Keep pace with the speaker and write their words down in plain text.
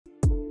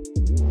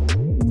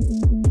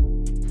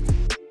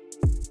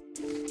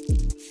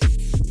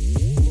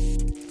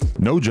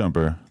No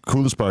Jumper,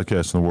 coolest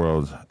podcast in the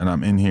world, and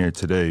I'm in here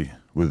today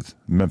with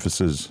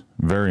Memphis's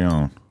very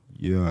own.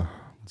 Yeah,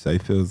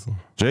 Fizzle.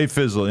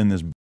 Fizzle in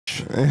this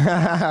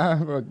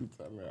bitch.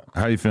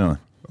 How you feeling?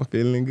 I'm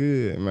feeling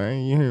good,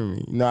 man. You hear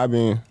me? You know, I've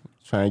been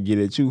trying to get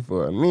at you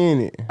for a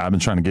minute. I've been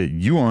trying to get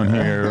you on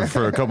here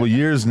for a couple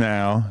years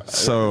now,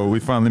 so we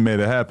finally made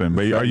it happen.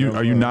 But are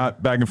you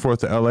not back and forth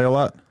to LA a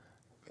lot?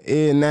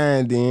 Yeah, now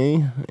and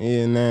then.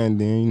 You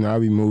know, I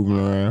be moving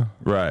around.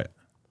 Right.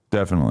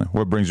 Definitely.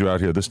 What brings you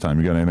out here this time?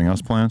 You got anything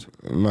else planned?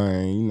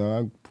 Man, you know,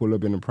 I pull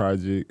up in the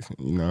projects.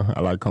 You know, I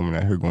like coming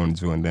out here going to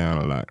join down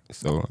a lot.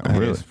 So I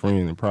have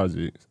friends in the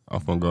projects.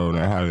 I'm going to go over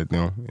there and holler at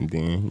them. And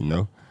then, you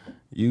know,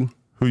 you.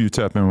 Who you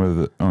tap in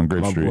with on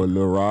Grape Street? My boy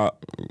Lil Rock,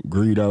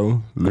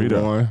 Greedo, Lil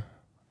Boy.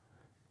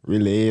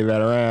 Really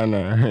everybody around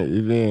there.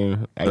 You feel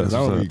me? It's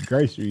only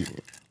Grape Street.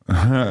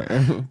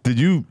 Did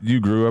you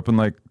grew up in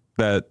like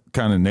that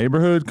kind of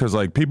neighborhood? Because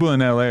like people in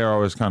LA are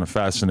always kind of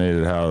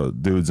fascinated how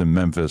dudes in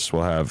Memphis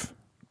will have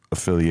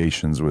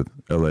affiliations with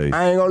LA.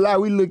 I ain't gonna lie,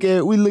 we look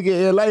at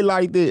LA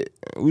like that.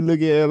 We look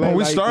at LA. Well,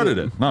 we like started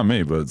that. it, not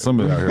me, but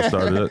somebody out here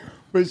started it.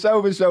 For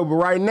sure. But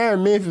right now,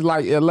 Memphis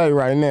like LA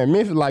right now.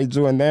 Memphis like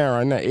Jordan down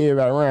right now.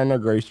 Everybody around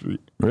that Grape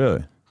Street.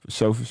 Really? For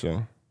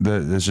sure.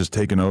 That's just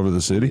taking over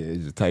the city? Yeah,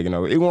 it's just taking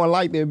over. It wasn't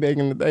like that back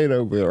in the day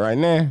though, but right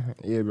now,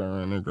 everybody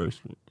around that Grape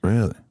Street.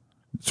 Really?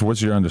 So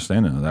what's your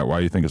understanding of that? Why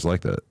do you think it's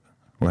like that?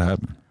 What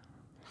happened?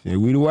 Yeah,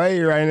 we the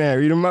wave right now.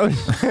 We the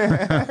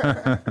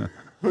motion.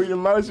 We the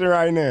motion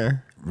right now.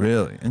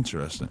 Really?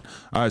 Interesting.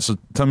 All right, so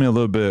tell me a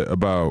little bit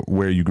about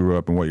where you grew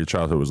up and what your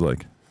childhood was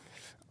like.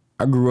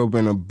 I grew up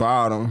in the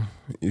bottom,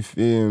 you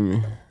feel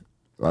me?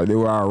 Like, they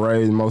were I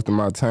raised most of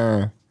my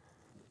time.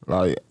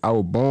 Like, I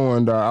was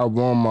born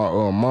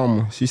my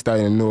mama, she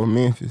stayed in North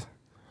Memphis,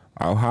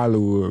 out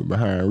Hollywood,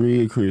 behind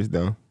Red Chris,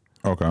 though.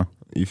 Okay.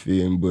 You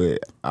feel me? But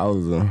I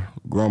was a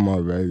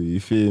grandma, baby, you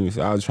feel me?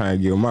 So I was trying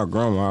to get with my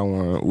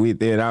grandma. With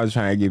that, I was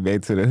trying to get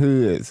back to the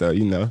hood. So,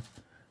 you know,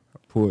 I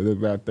pulled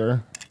up out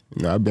there.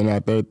 You know, I've been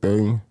out there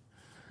through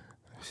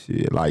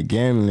shit, like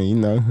gambling, you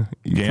know.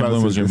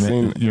 Gambling was your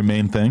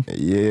main thing?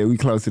 Yeah, we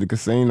close to the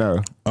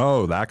casino.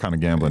 Oh, that kind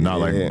of gambling, not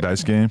like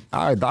dice game?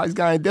 All right, dice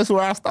game, that's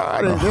where I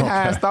started. That's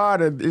how I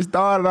started. It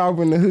started off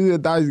in the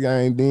hood, dice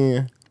game,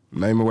 then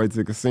made my way to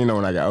the casino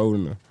when I got old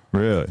enough.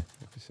 Really?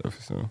 For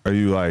sure. Are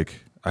you like,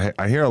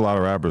 I hear a lot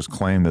of rappers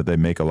claim that they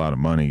make a lot of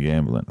money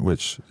gambling,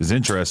 which is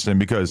interesting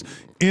because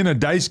in a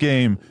dice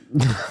game,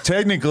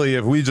 technically,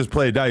 if we just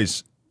play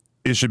dice,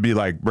 it should be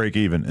like break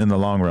even in the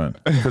long run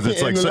because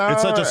it's like it's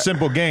such a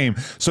simple game.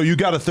 So you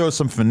got to throw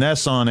some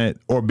finesse on it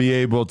or be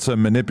able to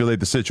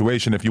manipulate the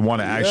situation if you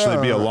want to actually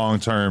be a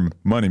long-term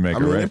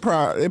moneymaker, right?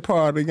 They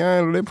part of the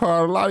game. They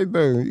part of life,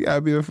 though. You got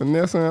to be a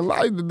finesse in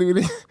life to do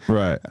this.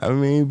 Right. I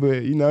mean,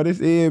 but, you know, this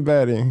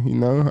everybody, you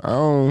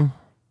know.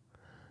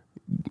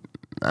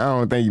 I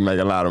don't think you make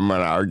a lot of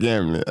money out of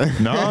gambling.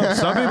 No,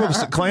 some people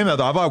claim that.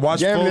 I've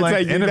watched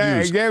full-length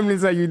interviews. Gambling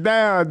take you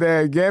down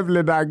there.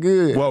 Gambling not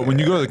good. Well, when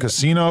you go to the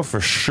casino, for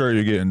sure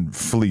you're getting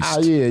fleeced.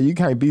 Oh, yeah, you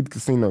can't beat the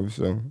casino for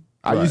sure.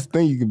 I used to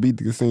think you could beat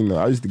the casino.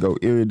 I used to go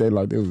every day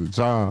like it was a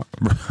job.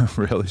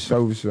 Really?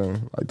 For sure.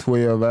 Like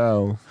 12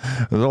 hours.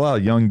 There's a lot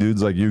of young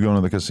dudes like you going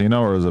to the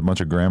casino, or is it a bunch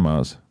of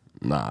grandmas?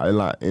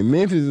 Nah, in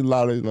Memphis, a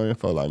lot of young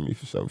folk like me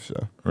for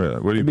sure.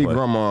 Really? What do you play? Big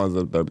grandmas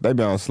up there, but they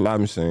be on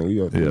slot machine.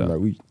 We up there,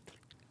 like,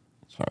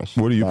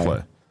 what do you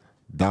play?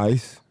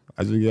 Dice.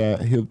 I just got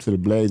hip to the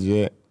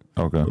blackjack.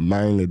 Okay. But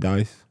mainly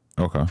dice.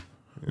 Okay.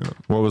 Yeah.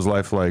 What was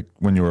life like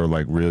when you were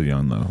like real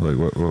young though?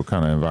 Like what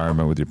kind of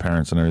environment with your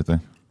parents and everything?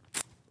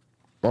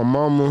 My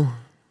mama,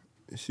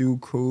 she was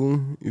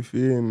cool. You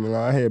feel me?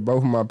 Like, I had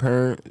both of my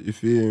parents. You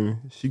feel me?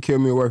 She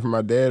kept me away from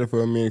my daddy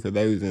for a minute because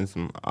they was in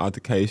some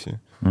altercation.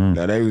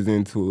 Now they was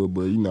into it,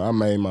 but you know I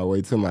made my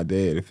way to my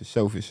daddy for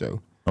sure.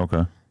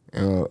 Okay.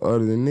 And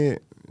other than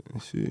that,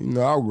 shit, you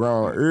know I was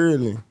grown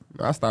early.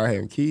 I started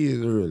having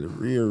kids early,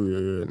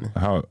 real early.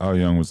 How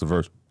young was the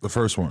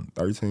first one?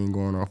 13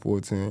 going on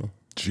 14.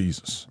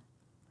 Jesus.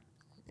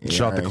 Yeah,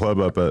 shot the club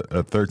up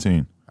at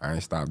 13. I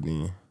ain't stopped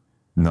then.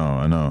 No,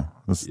 I know.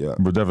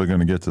 We're definitely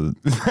going to get to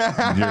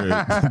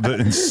the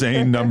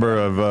insane number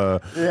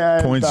of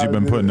points you've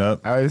been putting up.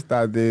 I ain't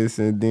stopped there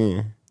since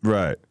then.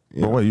 Right.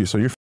 Yeah. But wait, so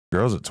you're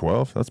girls at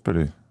 12? That's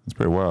pretty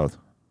wild.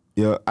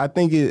 Yeah, I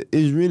think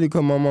it's really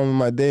because my mom and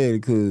my dad,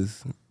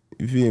 because,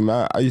 you feel me,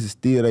 I used to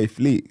steal their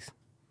flicks.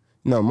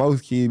 You know,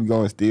 most kids be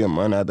going to steal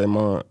money out their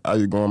mom. I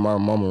just go in my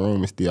mama's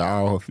room and steal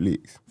all her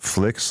flicks.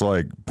 Flicks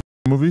like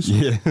movies?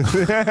 Yeah.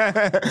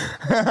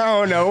 I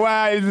don't know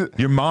why.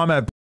 Your mom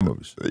had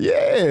movies?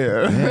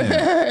 Yeah.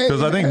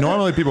 Because I think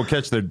normally people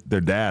catch their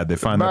dad. They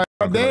find my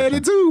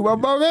daddy too. My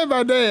mom and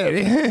my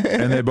daddy.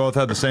 And they both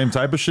had the same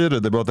type of shit, or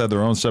they both had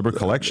their own separate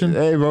collection?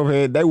 They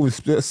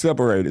was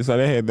separated, so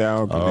they had their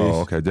own collection.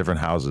 Oh, okay. Different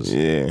houses.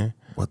 Yeah.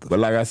 But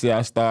like I said,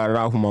 I started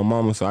off with my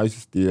mama, so I used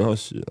to steal her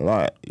shit a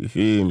lot. You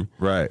feel me?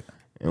 Right.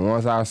 And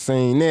once I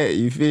seen that,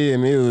 you feel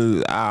me, it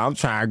was, I'm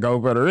trying to go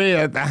for the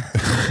real thing.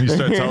 You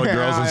start telling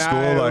girls in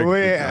school, like,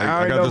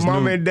 I got this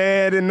mom and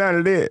dad and none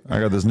of that. I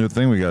got this new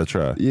thing we got to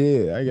try.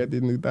 Yeah, I got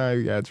this new thing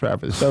we got to try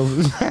for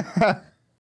sure.